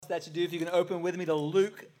that to do, if you can open with me to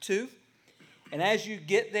Luke 2. And as you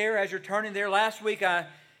get there, as you're turning there, last week I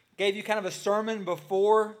gave you kind of a sermon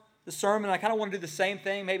before the sermon. I kind of want to do the same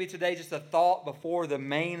thing. Maybe today just a thought before the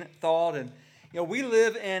main thought. And we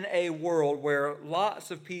live in a world where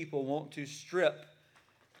lots of people want to strip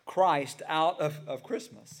Christ out of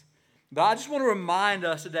Christmas. But I just want to remind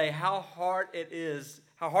us today how hard it is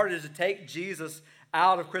to take Jesus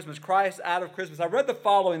out of Christmas, Christ out of Christmas. I read the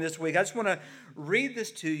following this week. I just want to read this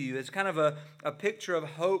to you. It's kind of a picture of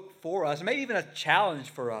hope for us, maybe even a challenge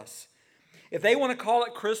for us. If they want to call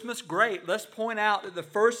it Christmas, great. Let's point out that the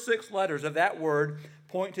first 6 letters of that word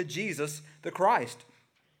point to Jesus, the Christ.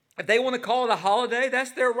 If they want to call it a holiday,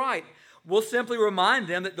 that's their right. We'll simply remind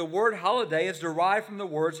them that the word holiday is derived from the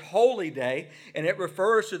words holy day, and it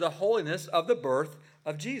refers to the holiness of the birth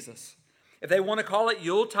of Jesus. If they want to call it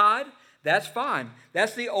Yuletide, that's fine.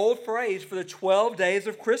 That's the old phrase for the 12 days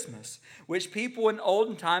of Christmas, which people in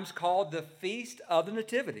olden times called the Feast of the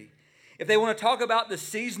Nativity. If they want to talk about the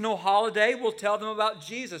seasonal holiday, we'll tell them about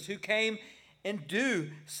Jesus, who came in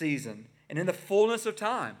due season and in the fullness of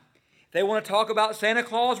time. If they want to talk about Santa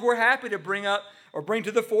Claus, we're happy to bring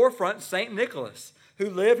to the forefront St. Nicholas,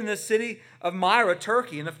 who lived in the city of Myra,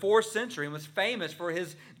 Turkey in the 4th century and was famous for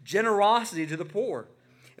his generosity to the poor.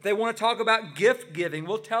 If they want to talk about gift giving,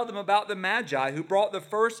 we'll tell them about the Magi who brought the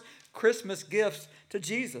first Christmas gifts to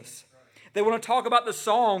Jesus. If they want to talk about the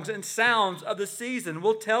songs and sounds of the season,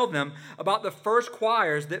 we'll tell them about the first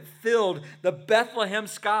choirs that filled the Bethlehem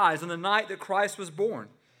skies on the night that Christ was born.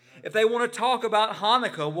 If they want to talk about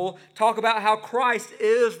Hanukkah, we'll talk about how Christ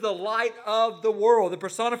is the light of the world, the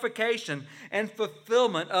personification and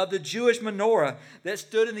fulfillment of the Jewish menorah that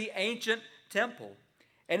stood in the ancient temple.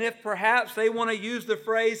 And if perhaps they want to use the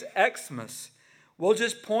phrase Xmas, we'll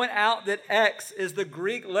just point out that X is the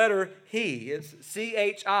Greek letter He. It's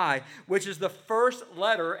C-H-I, which is the first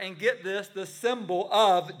letter, and get this, the symbol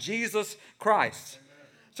of Jesus Christ.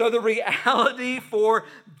 So the reality for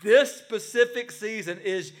this specific season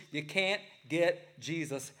is you can't get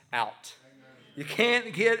Jesus out. You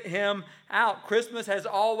can't get him out. Christmas has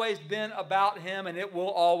always been about him, and it will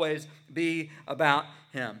always be about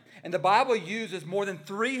him. And the Bible uses more than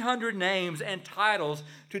 300 names and titles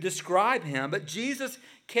to describe him, but Jesus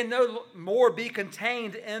can no more be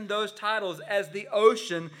contained in those titles as the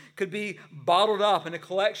ocean could be bottled up in a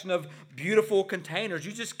collection of beautiful containers.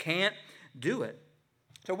 You just can't do it.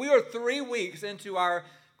 So we are 3 weeks into our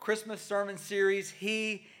Christmas sermon series,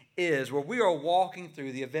 He Is, where we are walking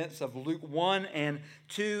through the events of Luke 1 and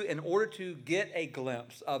 2 in order to get a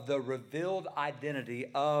glimpse of the revealed identity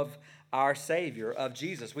of our Savior, of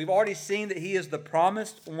Jesus. We've already seen that He is the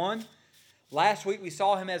promised one. Last week we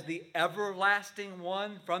saw Him as the everlasting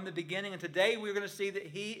one from the beginning, and today we're going to see that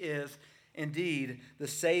He is indeed the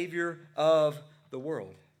Savior of the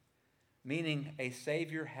world, meaning a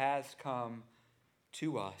Savior has come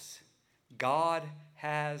to us. God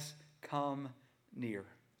has come near.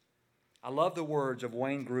 I love the words of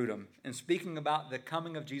Wayne Grudem. In speaking about the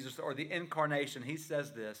coming of Jesus or the incarnation, he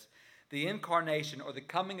says this: the incarnation or the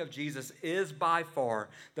coming of Jesus is by far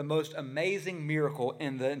the most amazing miracle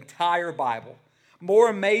in the entire Bible. More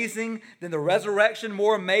amazing than the resurrection,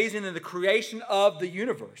 more amazing than the creation of the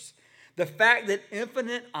universe. The fact that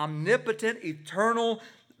infinite, omnipotent, eternal,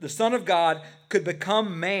 the Son of God could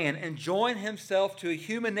become man and join himself to a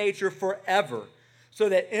human nature forever, so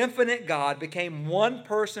that infinite God became one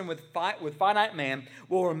person with finite man,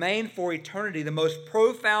 will remain for eternity the most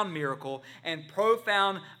profound miracle and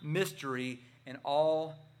profound mystery in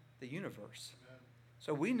all the universe.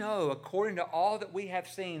 So we know, according to all that we have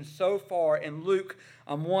seen so far in Luke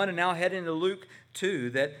 1 and now heading into Luke 2,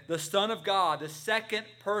 that the Son of God, the second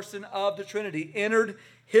person of the Trinity, entered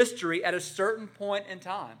history at a certain point in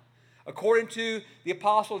time. According to the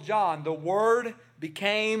Apostle John, the Word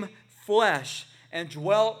became flesh and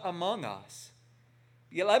dwelt among us.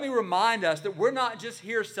 Yet let me remind us that we're not just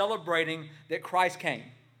here celebrating that Christ came.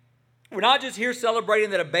 We're not just here celebrating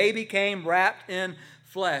that a baby came wrapped in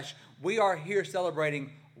flesh. We are here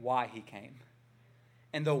celebrating why He came.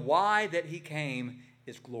 And the why that He came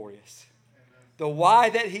is glorious. The why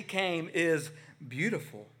that He came is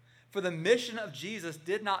beautiful. For the mission of Jesus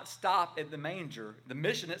did not stop at the manger. The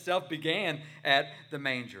mission itself began at the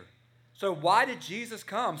manger. So why did Jesus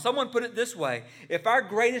come? Someone put it this way: if our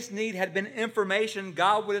greatest need had been information,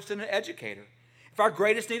 God would have sent an educator. If our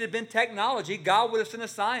greatest need had been technology, God would have sent a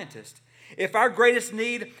scientist. If our greatest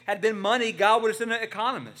need had been money, God would have sent an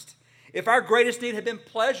economist. If our greatest need had been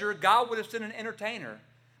pleasure, God would have sent an entertainer.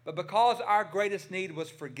 But because our greatest need was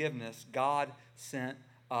forgiveness, God sent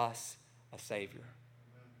us a Savior.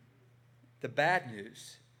 The bad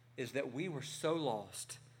news is that we were so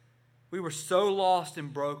lost We were so lost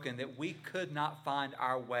and broken that we could not find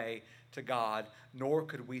our way to God, nor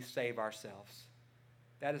could we save ourselves.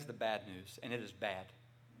 That is the bad news, and it is bad.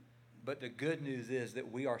 But the good news is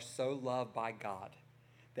that we are so loved by God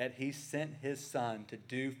that he sent his Son to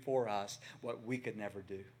do for us what we could never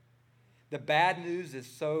do. The bad news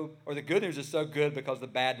is the good news is so good because the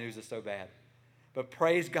bad news is so bad. But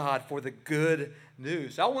praise God for the good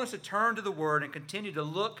news. I want us to turn to the Word and continue to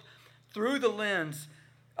look through the lens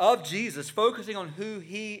of Jesus, focusing on who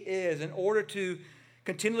he is in order to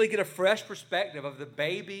continually get a fresh perspective of the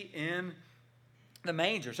baby in the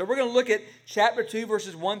manger. So we're going to look at chapter 2,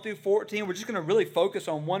 verses 1 through 14. We're just going to really focus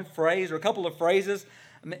on one phrase or a couple of phrases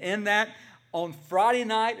in that. On Friday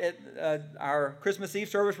night at our Christmas Eve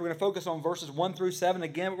service, we're going to focus on verses 1 through 7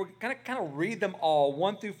 again. But we're going to kind of read them all,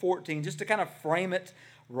 1 through 14, just to kind of frame it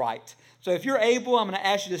right. So if you're able, I'm going to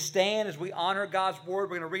ask you to stand as we honor God's Word.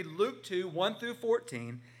 We're going to read Luke 2, 1 through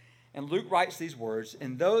 14. And Luke writes these words,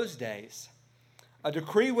 "In those days, a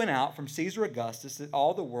decree went out from Caesar Augustus that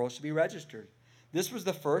all the world should be registered. This was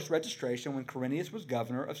the first registration when Quirinius was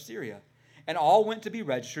governor of Syria. And all went to be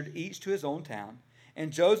registered, each to his own town.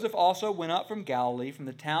 And Joseph also went up from Galilee, from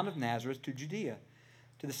the town of Nazareth to Judea,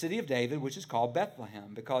 to the city of David, which is called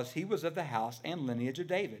Bethlehem, because he was of the house and lineage of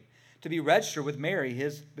David, to be registered with Mary,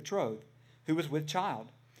 his betrothed, who was with child.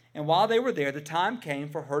 And while they were there, the time came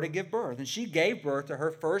for her to give birth. And she gave birth to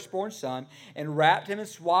her firstborn son, and wrapped him in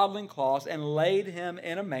swaddling cloths, and laid him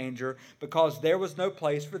in a manger, because there was no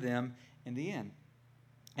place for them in the inn.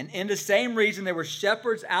 And in the same region there were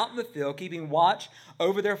shepherds out in the field, keeping watch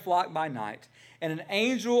over their flock by night. And an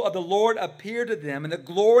angel of the Lord appeared to them, and the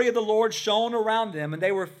glory of the Lord shone around them, and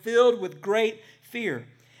they were filled with great fear.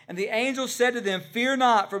 And the angel said to them, "Fear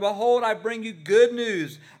not, for behold, I bring you good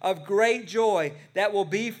news of great joy that will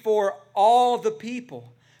be for all the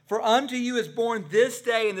people. For unto you is born this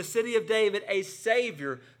day in the city of David a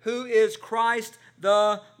Savior, who is Christ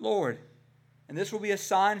the Lord. And this will be a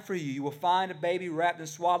sign for you. You will find a baby wrapped in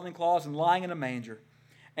swaddling cloths and lying in a manger."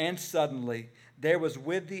 And suddenly there was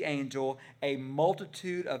with the angel a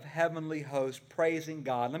multitude of heavenly hosts praising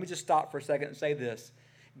God. Let me just stop for a second and say this.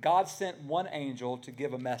 God sent one angel to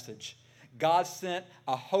give a message. God sent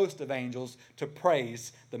a host of angels to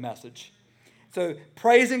praise the message. So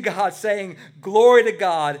praising God, saying, "Glory to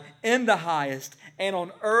God in the highest, and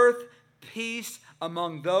on earth peace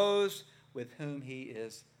among those with whom he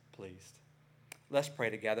is pleased." Let's pray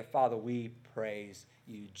together. Father, we praise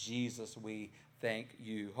you. Jesus, we thank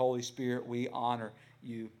you. Holy Spirit, we honor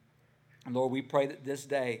you. And Lord, we pray that this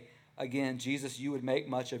day, again, Jesus, you would make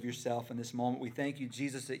much of yourself in this moment. We thank you,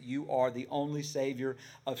 Jesus, that you are the only Savior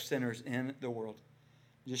of sinners in the world.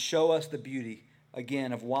 Just show us the beauty,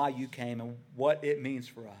 again, of why you came and what it means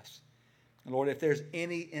for us. And Lord, if there's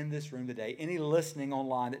any in this room today, any listening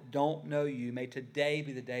online that don't know you, may today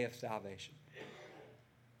be the day of salvation.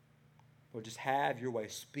 Lord, just have your way.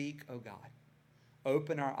 Speak, oh God.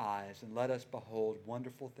 Open our eyes and let us behold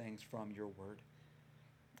wonderful things from your word.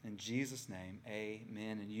 In Jesus' name,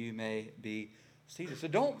 amen. And you may be seated. So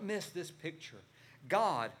don't miss this picture.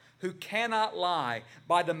 God, who cannot lie,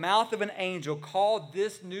 by the mouth of an angel called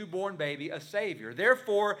this newborn baby a Savior.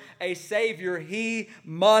 Therefore, a Savior he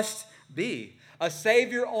must be. A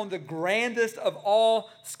Savior on the grandest of all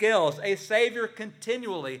scales. A Savior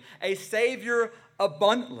continually. A Savior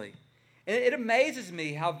abundantly. And it amazes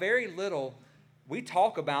me how very little we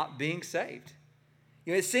talk about being saved.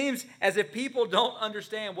 You know, it seems as if people don't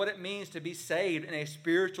understand what it means to be saved in a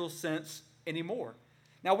spiritual sense anymore.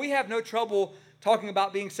 Now, we have no trouble talking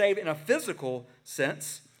about being saved in a physical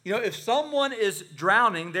sense. You know, if someone is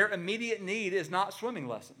drowning, their immediate need is not swimming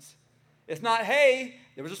lessons. It's not, "Hey,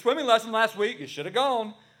 there was a swimming lesson last week, you should have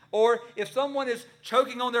gone." Or if someone is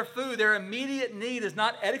choking on their food, their immediate need is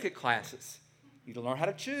not etiquette classes. You to learn how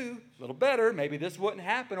to chew a little better, maybe this wouldn't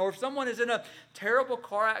happen. Or if someone is in a terrible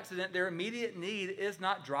car accident, their immediate need is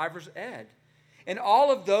not driver's ed. In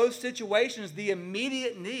all of those situations, the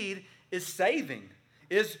immediate need is saving,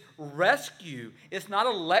 is rescue. It's not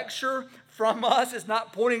a lecture from us. It's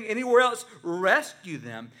not pointing anywhere else. Rescue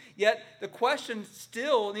them. Yet the question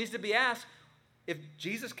still needs to be asked, if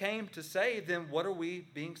Jesus came to save, then what are we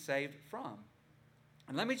being saved from?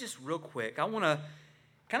 And let me just real quick, I want to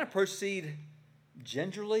kind of proceed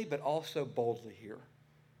gingerly but also boldly here.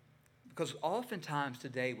 Because oftentimes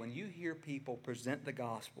today when you hear people present the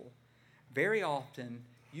gospel, very often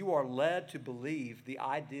you are led to believe the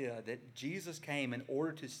idea that Jesus came in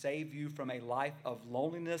order to save you from a life of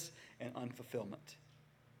loneliness and unfulfillment.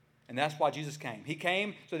 And that's why Jesus came. He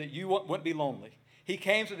came so that you wouldn't be lonely. He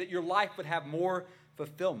came so that your life would have more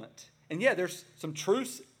fulfillment. And yeah, there's some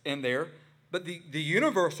truths in there But the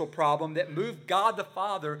universal problem that moved God the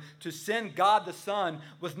Father to send God the Son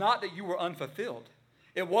was not that you were unfulfilled.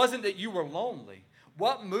 It wasn't that you were lonely.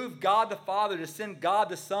 What moved God the Father to send God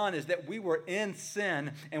the Son is that we were in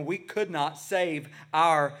sin and we could not save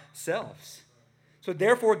ourselves. So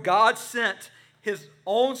therefore, God sent his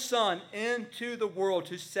own Son into the world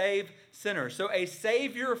to save sinners. So a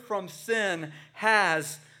Savior from sin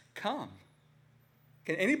has come.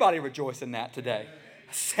 Can anybody rejoice in that today?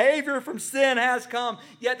 A Savior from sin has come.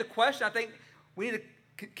 Yet the question I think we need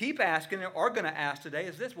to keep asking and are going to ask today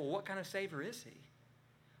is this: well, what kind of Savior is he?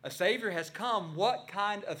 A Savior has come. What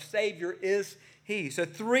kind of Savior is he? So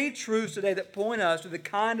 3 truths today that point us to the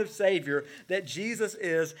kind of Savior that Jesus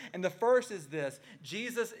is. And the first is this: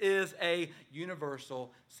 Jesus is a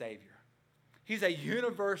universal Savior. He's a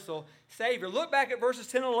universal Savior. Look back at verses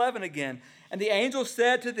 10 and 11 again. And the angel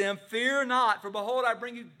said to them, "Fear not, for behold, I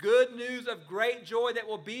bring you good news of great joy that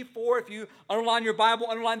will be for," if you underline your Bible,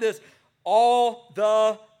 underline this, "all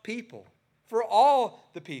the people." For all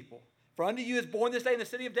the people. "For unto you is born this day in the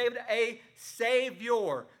city of David a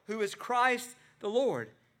Savior, who is Christ the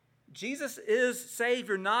Lord." Jesus is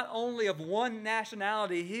Savior not only of one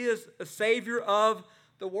nationality, he is a Savior of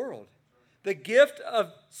the world. The gift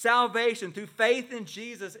of salvation through faith in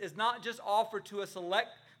Jesus is not just offered to a select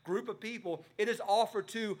group of people, it is offered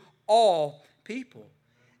to all people.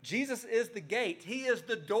 Jesus is the gate. He is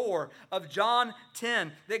the door of John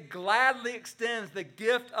 10 that gladly extends the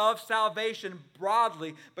gift of salvation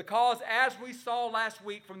broadly, because as we saw last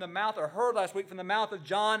week from the mouth, or heard last week from the mouth of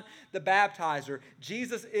John the Baptizer,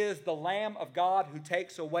 Jesus is the Lamb of God who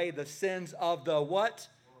takes away the sins of the what?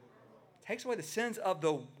 Takes away the sins of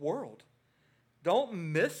the world. Don't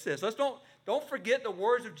miss this. Don't forget the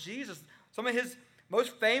words of Jesus. Some of his most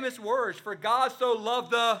famous words: "For God so loved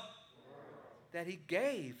the that he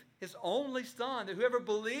gave his only Son, that whoever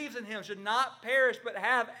believes in him should not perish but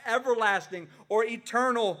have everlasting or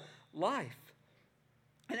eternal life."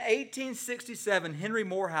 In 1867, Henry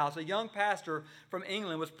Morehouse, a young pastor from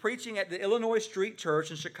England, was preaching at the Illinois Street Church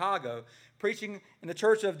in Chicago, preaching in the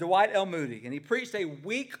church of Dwight L. Moody. And he preached a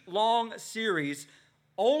week-long series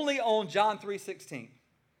only on John 3:16.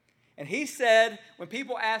 And he said, when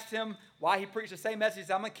people asked him why he preached the same message, he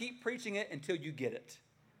said, "I'm going to keep preaching it until you get it."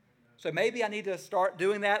 So maybe I need to start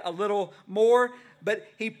doing that a little more. But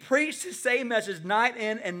he preached the same message night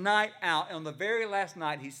in and night out. And on the very last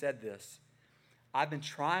night, he said this: "I've been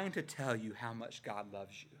trying to tell you how much God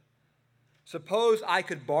loves you. Suppose I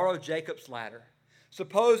could borrow Jacob's ladder.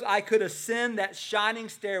 Suppose I could ascend that shining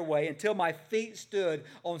stairway until my feet stood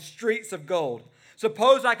on streets of gold.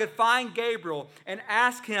 Suppose I could find Gabriel and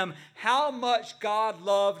ask him how much God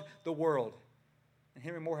loved the world." And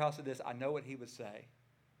Henry Morehouse said this: "I know what he would say."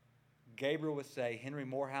 Gabriel would say, "Henry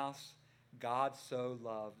Morehouse, God so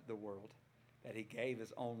loved the world that he gave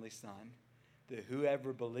his only Son, that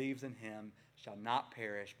whoever believes in him shall not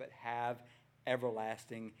perish but have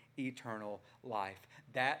everlasting, eternal life."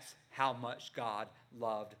 That's how much God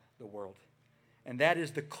loved the world. And that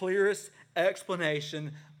is the clearest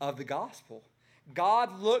explanation of the gospel.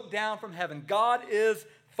 God looked down from heaven. God is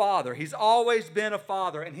Father. He's always been a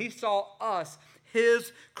Father. And he saw us,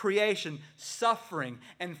 his creation, suffering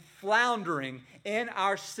and floundering in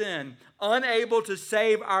our sin, unable to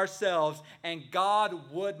save ourselves. And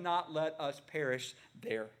God would not let us perish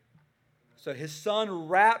there. So his Son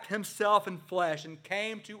wrapped himself in flesh and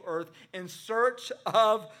came to earth in search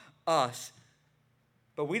of us.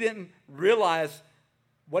 But we didn't realize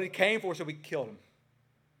what he came for, so we killed him.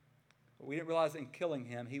 But we didn't realize that in killing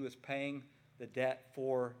him, he was paying the debt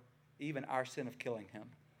for even our sin of killing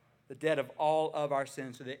him. The debt of all of our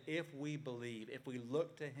sins, so that if we believe, if we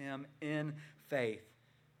look to him in faith,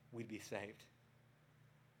 we'd be saved.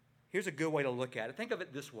 Here's a good way to look at it. Think of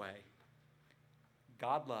it this way: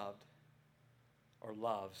 God loved, or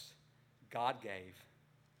loves, God gave,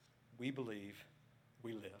 we believe,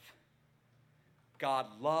 we live.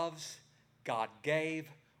 God loves, God gave,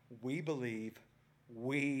 we believe,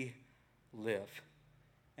 we live.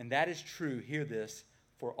 And that is true, hear this,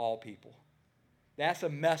 for all people. That's a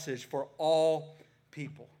message for all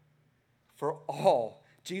people. For all.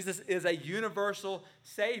 Jesus is a universal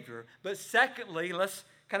Savior. But secondly, let's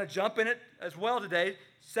kind of jump in it as well today.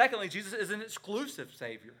 Secondly, Jesus is an exclusive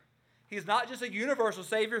Savior. He's not just a universal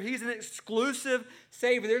Savior, he's an exclusive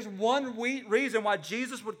Savior. There's one reason why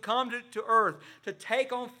Jesus would come to earth, to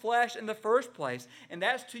take on flesh in the first place, and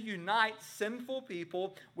that's to unite sinful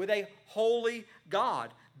people with a holy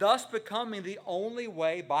God, thus becoming the only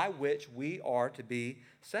way by which we are to be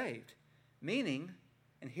saved. Meaning,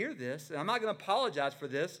 and hear this, and I'm not going to apologize for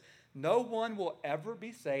this, no one will ever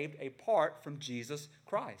be saved apart from Jesus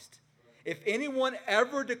Christ. If anyone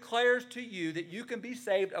ever declares to you that you can be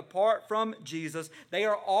saved apart from Jesus, they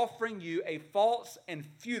are offering you a false and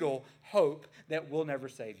futile hope that will never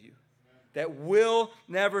save you. That will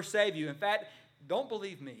never save you. In fact, don't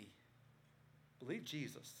believe me. Believe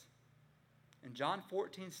Jesus. In John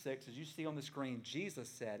 14:6, as you see on the screen, Jesus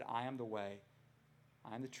said, I am the way,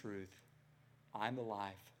 I am the truth, I am the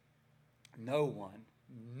life. No one,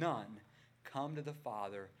 none, come to the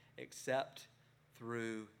Father except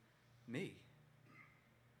through me.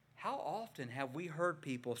 How often have we heard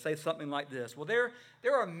people say something like this? Well, there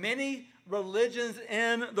are many religions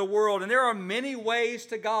in the world, and there are many ways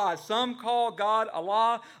to God. Some call God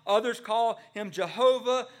Allah, others call him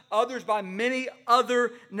Jehovah, others by many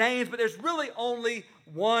other names, but there's really only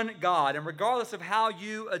one God. And regardless of how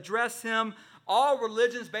you address him, all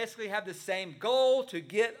religions basically have the same goal, to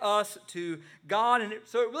get us to God. And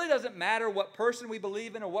so it really doesn't matter what person we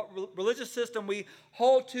believe in or what religious system we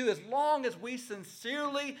hold to. As long as we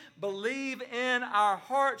sincerely believe in our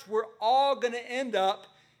hearts, we're all going to end up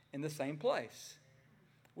in the same place.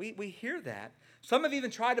 We hear that. Some have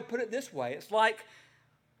even tried to put it this way. It's like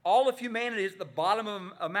all of humanity is at the bottom of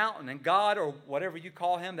a mountain, and God, or whatever you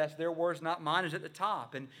call him, that's their words, not mine, is at the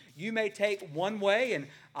top. And you may take one way, and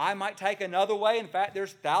I might take another way. In fact,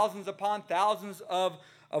 there's thousands upon thousands of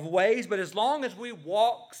ways, but as long as we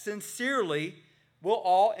walk sincerely, we'll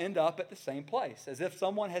all end up at the same place, as if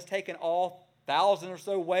someone has taken all 1,000 or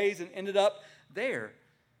so ways and ended up there.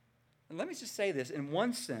 And let me just say this, in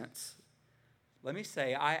one sense, let me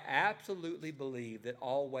say I absolutely believe that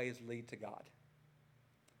all ways lead to God.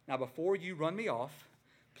 Now, before you run me off,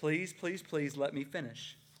 please, please, please let me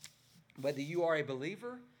finish. Whether you are a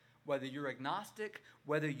believer, whether you're agnostic,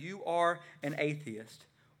 whether you are an atheist,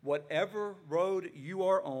 whatever road you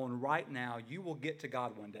are on right now, you will get to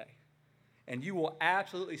God one day. And you will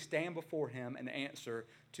absolutely stand before him and answer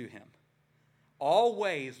to him. All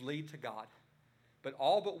ways lead to God, but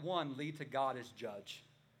all but one lead to God as judge.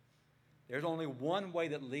 There's only one way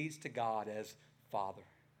that leads to God as Father,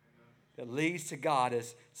 that leads to God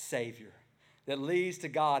as Savior, that leads to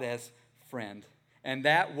God as friend. And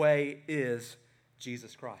that way is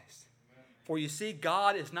Jesus Christ. For you see,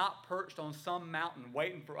 God is not perched on some mountain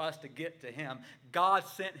waiting for us to get to him. God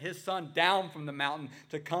sent his Son down from the mountain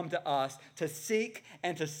to come to us, to seek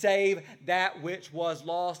and to save that which was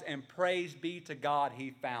lost. And praise be to God, he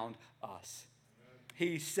found us.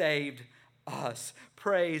 He saved us.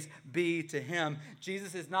 Praise be to him.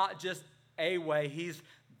 Jesus is not just a way, he's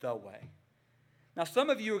the way. Now, some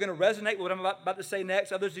of you are going to resonate with what I'm about to say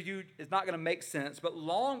next. Others of you, it's not going to make sense. But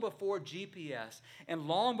long before GPS and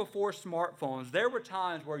long before smartphones, there were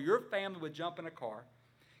times where your family would jump in a car.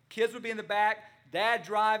 Kids would be in the back, dad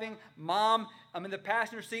driving, mom, I'm in the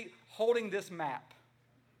passenger seat holding this map.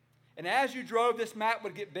 And as you drove, this map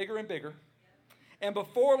would get bigger and bigger. And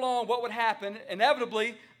before long, what would happen?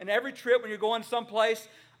 Inevitably, in every trip when you're going someplace,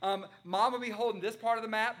 mom would be holding this part of the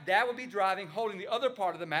map. Dad would be driving, holding the other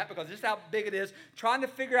part of the map, because this is how big it is, trying to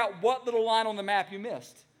figure out what little line on the map you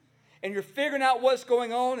missed. And you're figuring out what's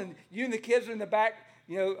going on, and you and the kids are in the back,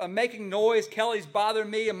 making noise. Kelly's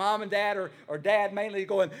bothering me, and mom and dad, or dad mainly,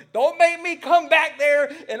 going, don't make me come back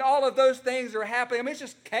there. And all of those things are happening. I mean, it's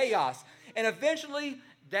just chaos. And eventually,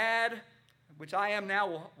 dad, which I am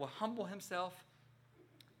now, will humble himself,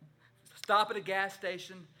 stop at a gas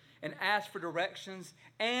station, and ask for directions.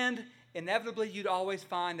 And inevitably, you'd always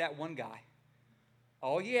find that one guy.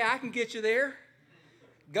 Oh, yeah, I can get you there.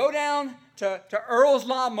 Go down to Earl's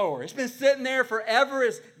Lawnmower. It's been sitting there forever.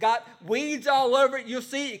 It's got weeds all over it. You'll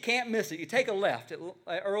see it. You can't miss it. You take a left at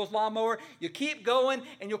Earl's Lawnmower. You keep going,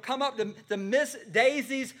 and you'll come up to Miss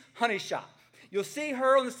Daisy's honey shop. You'll see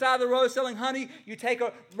her on the side of the road selling honey. You take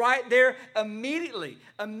her right there. Immediately,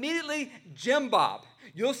 Jim Bob.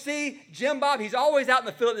 You'll see Jim Bob. He's always out in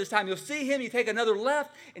the field at this time. You'll see him. You take another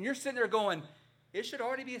left, and you're sitting there going, it should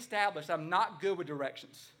already be established I'm not good with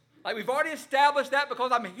directions. Like, we've already established that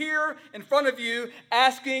because I'm here in front of you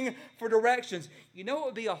asking for directions. You know what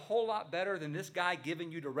would be a whole lot better than this guy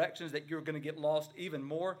giving you directions that you're going to get lost even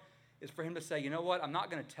more? Is for him to say, you know what? I'm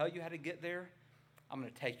not going to tell you how to get there. I'm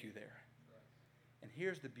going to take you there. And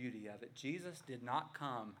here's the beauty of it. Jesus did not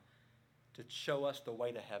come to show us the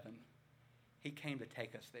way to heaven. He came to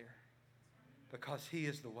take us there because he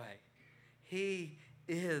is the way. He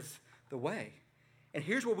is the way. And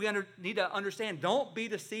here's what we need to understand. Don't be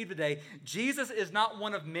deceived today. Jesus is not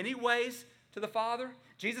one of many ways to the Father.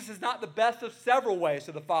 Jesus is not the best of several ways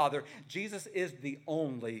to the Father. Jesus is the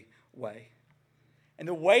only way. And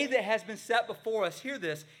the way that has been set before us, hear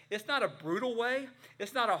this, it's not a brutal way.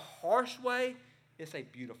 It's not a harsh way. It's a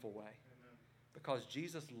beautiful way. Because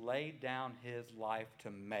Jesus laid down his life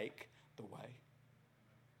to make the way.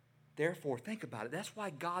 Therefore, think about it. That's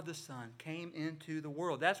why God the Son came into the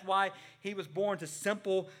world. That's why he was born to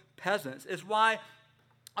simple peasants. It's why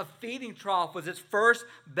a feeding trough was its first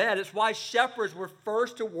bed. It's why shepherds were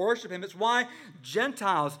first to worship him. It's why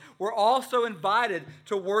Gentiles were also invited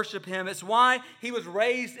to worship him. It's why he was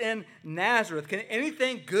raised in Nazareth. Can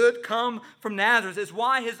anything good come from Nazareth? It's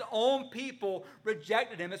why his own people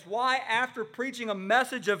rejected him. It's why after preaching a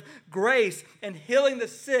message of grace and healing the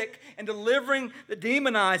sick and delivering the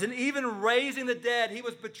demonized and even raising the dead, he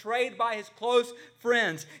was betrayed by his close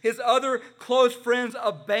friends. His other close friends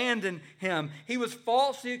abandoned him. He was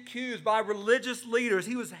falsely accused by religious leaders.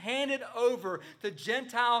 He was handed over to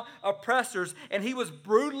Gentile oppressors, and he was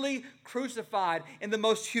brutally crucified in the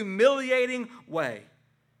most humiliating way.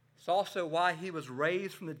 It's also why he was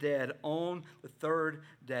raised from the dead on the third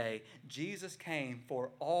day. Jesus came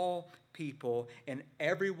for all people, and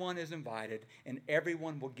everyone is invited, and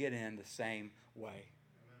everyone will get in the same way. Amen.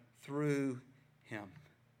 Through him.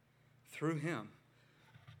 Through him.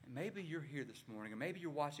 And maybe you're here this morning, or maybe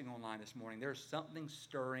you're watching online this morning. There's something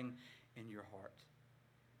stirring in your heart.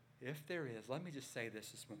 If there is, let me just say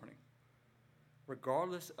this morning.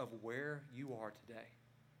 Regardless of where you are today,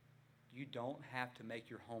 you don't have to make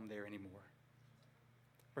your home there anymore.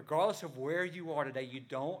 Regardless of where you are today, you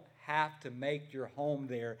don't have to make your home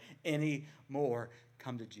there anymore.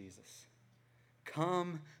 Come to Jesus.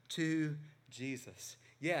 Come to Jesus.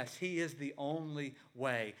 Yes, he is the only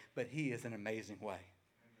way, but he is an amazing way.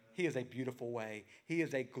 He is a beautiful way. He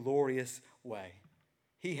is a glorious way.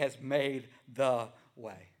 He has made the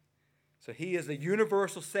way. So he is a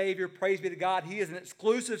universal Savior. Praise be to God. He is an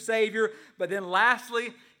exclusive Savior. But then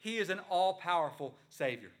lastly, he is an all-powerful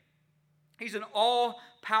Savior. He's an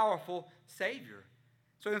all-powerful Savior.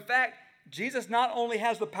 So in fact, Jesus not only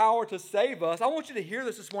has the power to save us. I want you to hear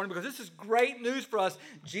this morning because this is great news for us.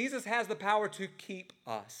 Jesus has the power to keep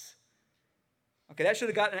us. Okay, that should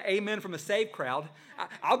have gotten an amen from a saved crowd.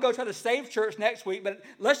 I'll go try to save church next week, but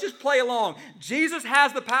let's just play along. Jesus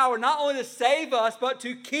has the power not only to save us, but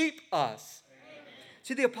to keep us. Amen.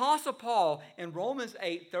 See, the Apostle Paul in Romans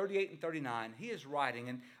 8, 38 and 39, he is writing,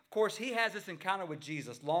 and of course, he has this encounter with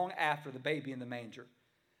Jesus long after the baby in the manger.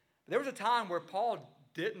 There was a time where Paul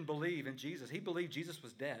didn't believe in Jesus. He believed Jesus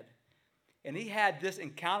was dead. And he had this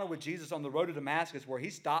encounter with Jesus on the road to Damascus where he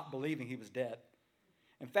stopped believing he was dead.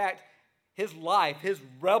 In fact, his life, his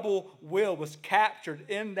rebel will was captured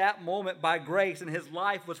in that moment by grace, and his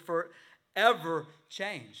life was forever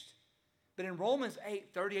changed. But in Romans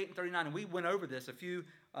 8, 38 and 39, and we went over this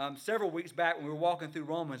several weeks back when we were walking through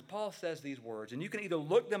Romans, Paul says these words, and you can either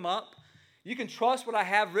look them up, you can trust what I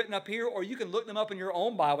have written up here, or you can look them up in your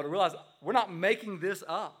own Bible to realize we're not making this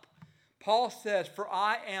up. Paul says, "For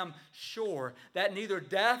I am sure that neither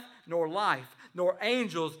death nor life, nor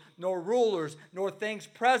angels, nor rulers, nor things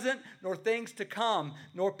present, nor things to come,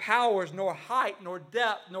 nor powers, nor height, nor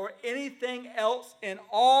depth, nor anything else in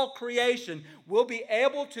all creation will be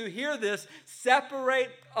able to," hear this,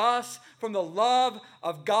 "separate us from the love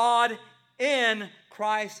of God in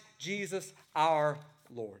Christ Jesus our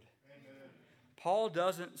Lord." Amen. Paul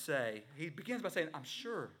doesn't say, he begins by saying, "I'm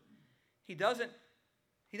sure." He doesn't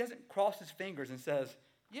cross his fingers and says,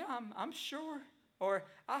 "Yeah, I'm sure," or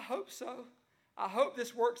 "I hope so. I hope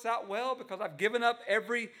this works out well because I've given up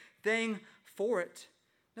everything for it."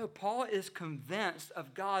 No, Paul is convinced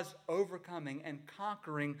of God's overcoming and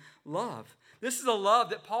conquering love. This is a love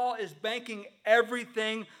that Paul is banking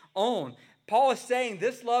everything on. Paul is saying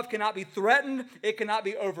this love cannot be threatened. It cannot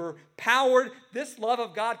be overpowered. This love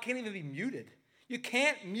of God can't even be muted. You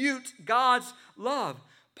can't mute God's love.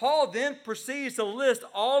 Paul then proceeds to list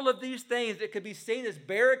all of these things that could be seen as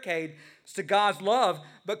barricades to God's love,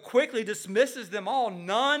 but quickly dismisses them all.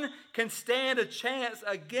 None can stand a chance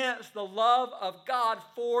against the love of God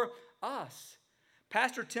for us.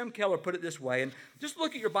 Pastor Tim Keller put it this way, and just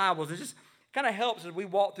look at your Bibles. It just kind of helps as we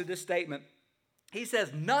walk through this statement. He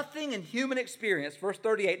says, "Nothing in human experience," verse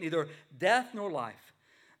 38, "neither death nor life,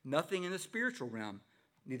 nothing in the spiritual realm,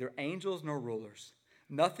 neither angels nor rulers,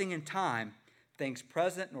 nothing in time, things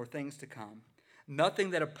present nor things to come, nothing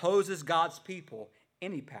that opposes God's people,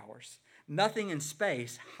 any powers, nothing in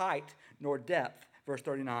space, height nor depth," verse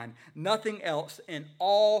 39, "nothing else in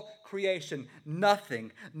all creation,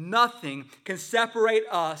 nothing can separate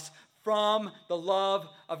us from the love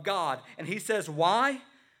of God." And he says, why?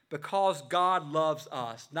 Because God loves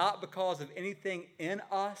us, not because of anything in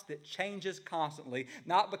us that changes constantly,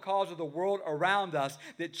 not because of the world around us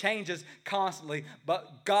that changes constantly,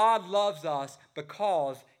 but God loves us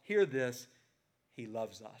because, hear this, he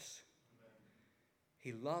loves us.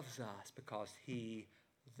 He loves us because he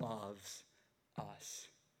loves us.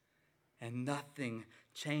 and nothing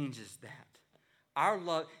changes that. Our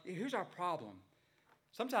love, here's our problem.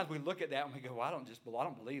 Sometimes we look at that and we go, well, I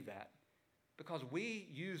don't believe that. Because we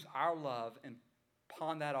use our love and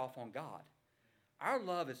pawn that off on God. Our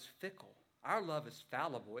love is fickle. Our love is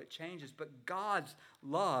fallible. It changes. But God's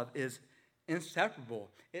love is inseparable.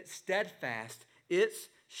 It's steadfast. It's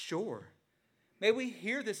sure. May we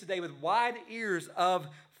hear this today with wide ears of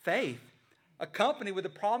faith, accompanied with the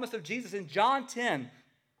promise of Jesus in John 10,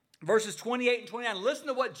 verses 28 and 29. Listen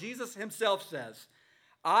to what Jesus himself says.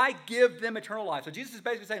 I give them eternal life. So Jesus is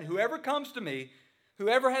basically saying, whoever comes to me,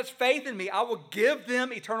 whoever has faith in me, I will give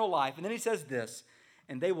them eternal life. And then he says this,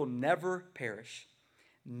 and they will never perish.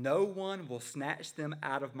 No one will snatch them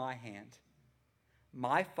out of my hand.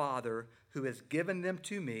 My Father, who has given them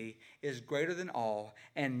to me, is greater than all,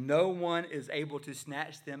 and no one is able to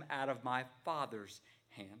snatch them out of my Father's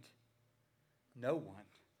hand. No one.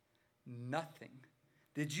 Nothing.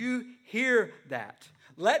 Did you hear that?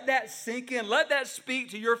 Let that sink in. Let that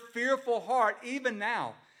speak to your fearful heart even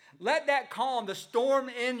now. Let that calm the storm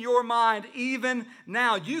in your mind even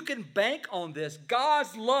now. You can bank on this.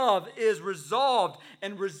 God's love is resolved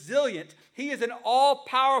and resilient. He is an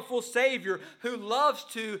all-powerful Savior who loves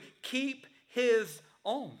to keep his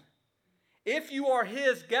own. If you are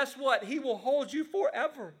his, guess what? He will hold you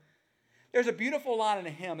forever. There's a beautiful line in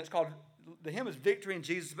a hymn. It's called, the hymn is Victory in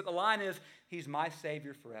Jesus, but the line is, he's my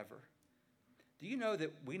Savior forever. Do you know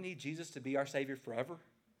that we need Jesus to be our Savior forever?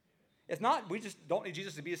 It's not, we just don't need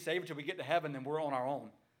Jesus to be a Savior until we get to heaven and we're on our own.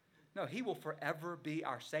 No, he will forever be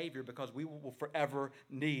our Savior because we will forever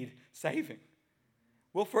need saving.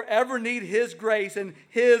 We'll forever need his grace and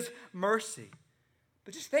his mercy.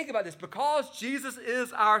 But just think about this. Because Jesus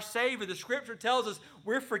is our Savior, the Scripture tells us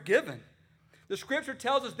we're forgiven. The Scripture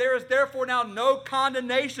tells us there is therefore now no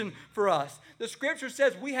condemnation for us. The Scripture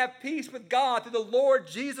says we have peace with God through the Lord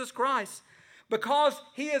Jesus Christ. Because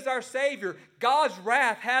he is our Savior, God's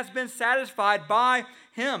wrath has been satisfied by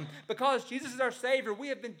him. Because Jesus is our Savior, we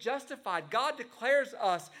have been justified. God declares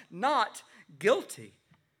us not guilty.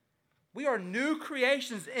 We are new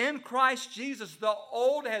creations in Christ Jesus. The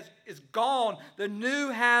old is gone. The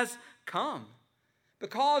new has come.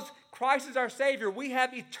 Because Christ is our Savior, we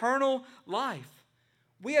have eternal life.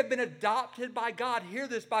 We have been adopted by God. Hear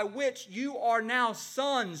this, by which you are now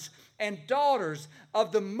sons and daughters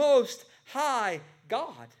of the Most High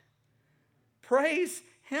God. Praise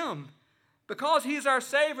him. Because he's our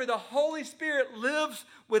Savior, the Holy Spirit lives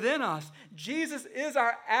within us. Jesus is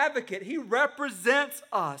our advocate. He represents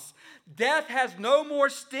us. Death has no more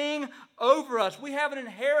sting over us. We have an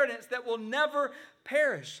inheritance that will never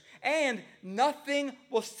perish. And nothing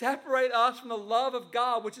will separate us from the love of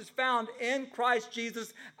God, which is found in Christ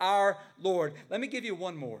Jesus our Lord. Let me give you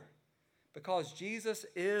one more. Because Jesus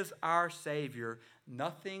is our Savior,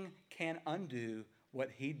 nothing can undo what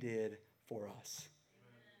he did for us.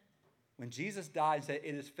 When Jesus died and said,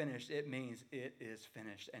 it is finished, it means it is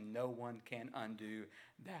finished, and no one can undo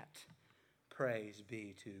that. Praise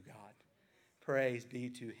be to God. Praise be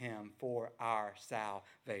to him for our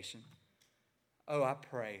salvation. Oh, I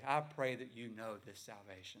pray that you know this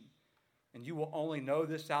salvation. And you will only know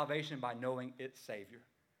this salvation by knowing its Savior.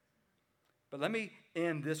 But let me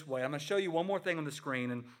end this way. I'm going to show you one more thing on the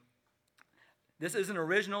screen. And this isn't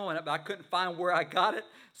original, and I couldn't find where I got it.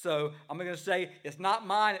 So I'm going to say it's not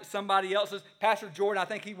mine, it's somebody else's. Pastor Jordan, I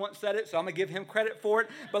think he once said it, so I'm going to give him credit for it.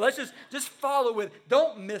 But let's just follow with it.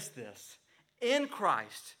 Don't miss this. In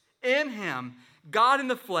Christ, in him, God in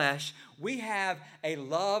the flesh, we have a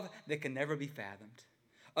love that can never be fathomed,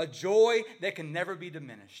 a joy that can never be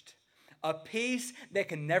diminished, a peace that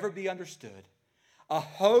can never be understood, a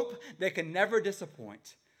hope that can never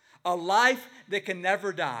disappoint, a life that can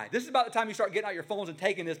never die. This is about the time you start getting out your phones and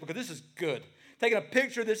taking this, because this is good. Taking a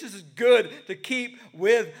picture of this, this is good to keep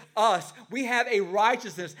with us. We have a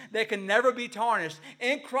righteousness that can never be tarnished.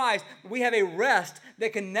 In Christ, we have a rest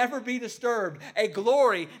that can never be disturbed, a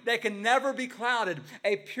glory that can never be clouded,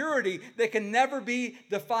 a purity that can never be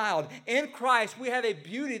defiled. In Christ, we have a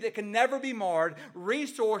beauty that can never be marred,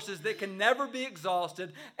 resources that can never be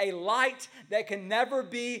exhausted, a light that can never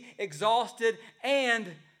be exhausted,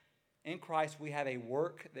 and in Christ, we have a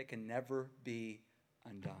work that can never be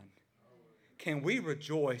undone. Can we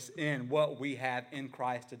rejoice in what we have in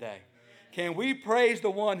Christ today? Can we praise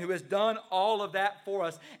the one who has done all of that for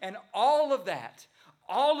us? And all of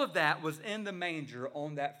that was in the manger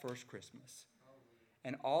on that first Christmas.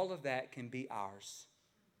 And all of that can be ours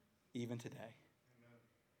even today.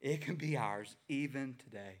 It can be ours even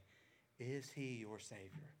today. Is he your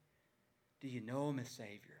Savior? Do you know him as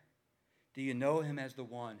Savior? Do you know him as the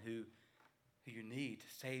one who you need to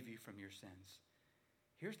save you from your sins?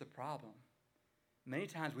 Here's the problem. Many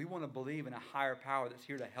times we want to believe in a higher power that's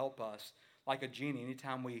here to help us, like a genie,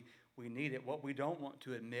 anytime we need it. What we don't want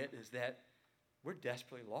to admit is that we're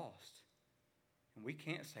desperately lost. And we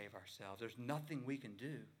can't save ourselves. There's nothing we can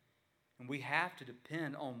do. And we have to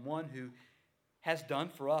depend on one who has done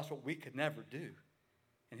for us what we could never do.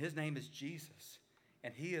 And his name is Jesus.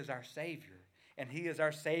 And he is our Savior. And he is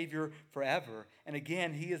our Savior forever. And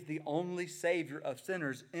again, he is the only Savior of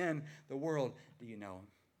sinners in the world. Do you know him?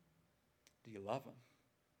 Do you love him?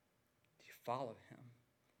 Do you follow him?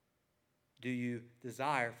 Do you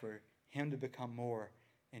desire for him to become more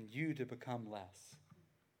and you to become less?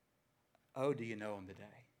 Oh, do you know him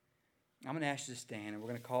today? I'm going to ask you to stand, and we're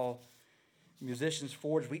going to call musicians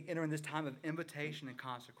forward as we enter in this time of invitation and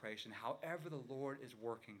consecration, however the Lord is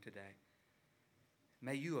working today.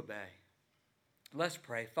 May you obey. Let's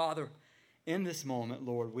pray. Father, in this moment,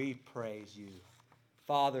 Lord, we praise you.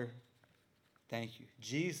 Father, thank you.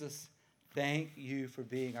 Jesus, thank you for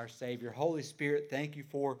being our Savior. Holy Spirit, thank you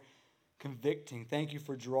for convicting. Thank you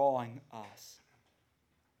for drawing us.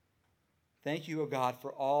 Thank you, O God,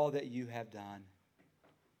 for all that you have done.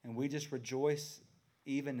 And we just rejoice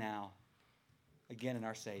even now, again, in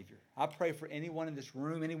our Savior. I pray for anyone in this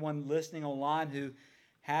room, anyone listening online who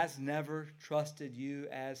has never trusted you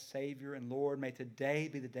as Savior and Lord. May today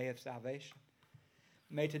be the day of salvation.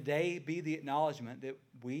 May today be the acknowledgement that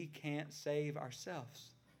we can't save ourselves.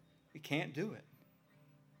 We can't do it.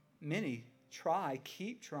 Many try,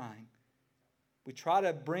 keep trying. We try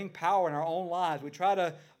to bring power in our own lives. We try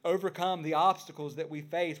to overcome the obstacles that we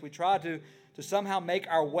face. We try to somehow make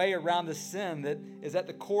our way around the sin that is at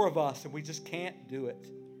the core of us, and we just can't do it.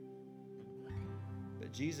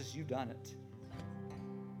 But Jesus, you've done it.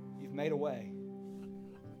 You've made a way,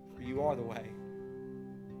 for you are the way.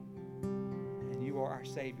 And you are our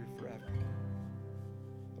Savior forever.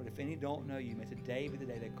 But if any don't know you, may today be the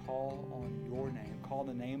day they call on your name, call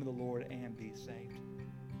the name of the Lord, and be saved.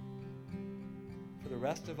 For the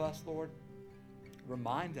rest of us, Lord,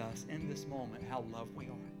 remind us in this moment how loved we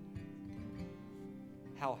are,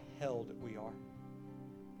 how held we are,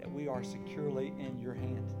 that we are securely in your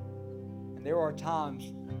hand. And there are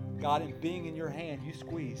times, God, in being in your hand, you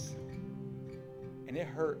squeeze, and it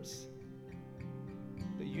hurts.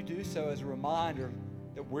 But you do so as a reminder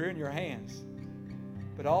that we're in your hands,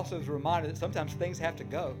 but also as a reminder that sometimes things have to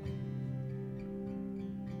go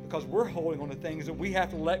because we're holding on to things that we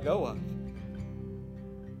have to let go of.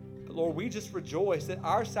 But Lord, we just rejoice that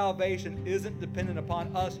our salvation isn't dependent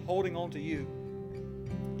upon us holding on to you,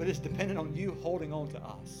 but it's dependent on you holding on to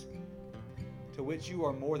us, to which you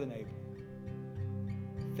are more than able.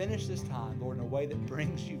 Finish this time, Lord, in a way that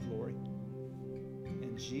brings you glory.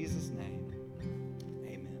 In Jesus' name,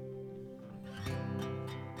 amen.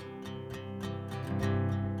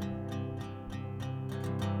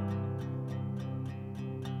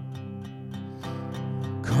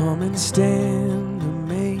 Come and stand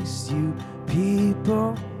amazed, you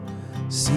people.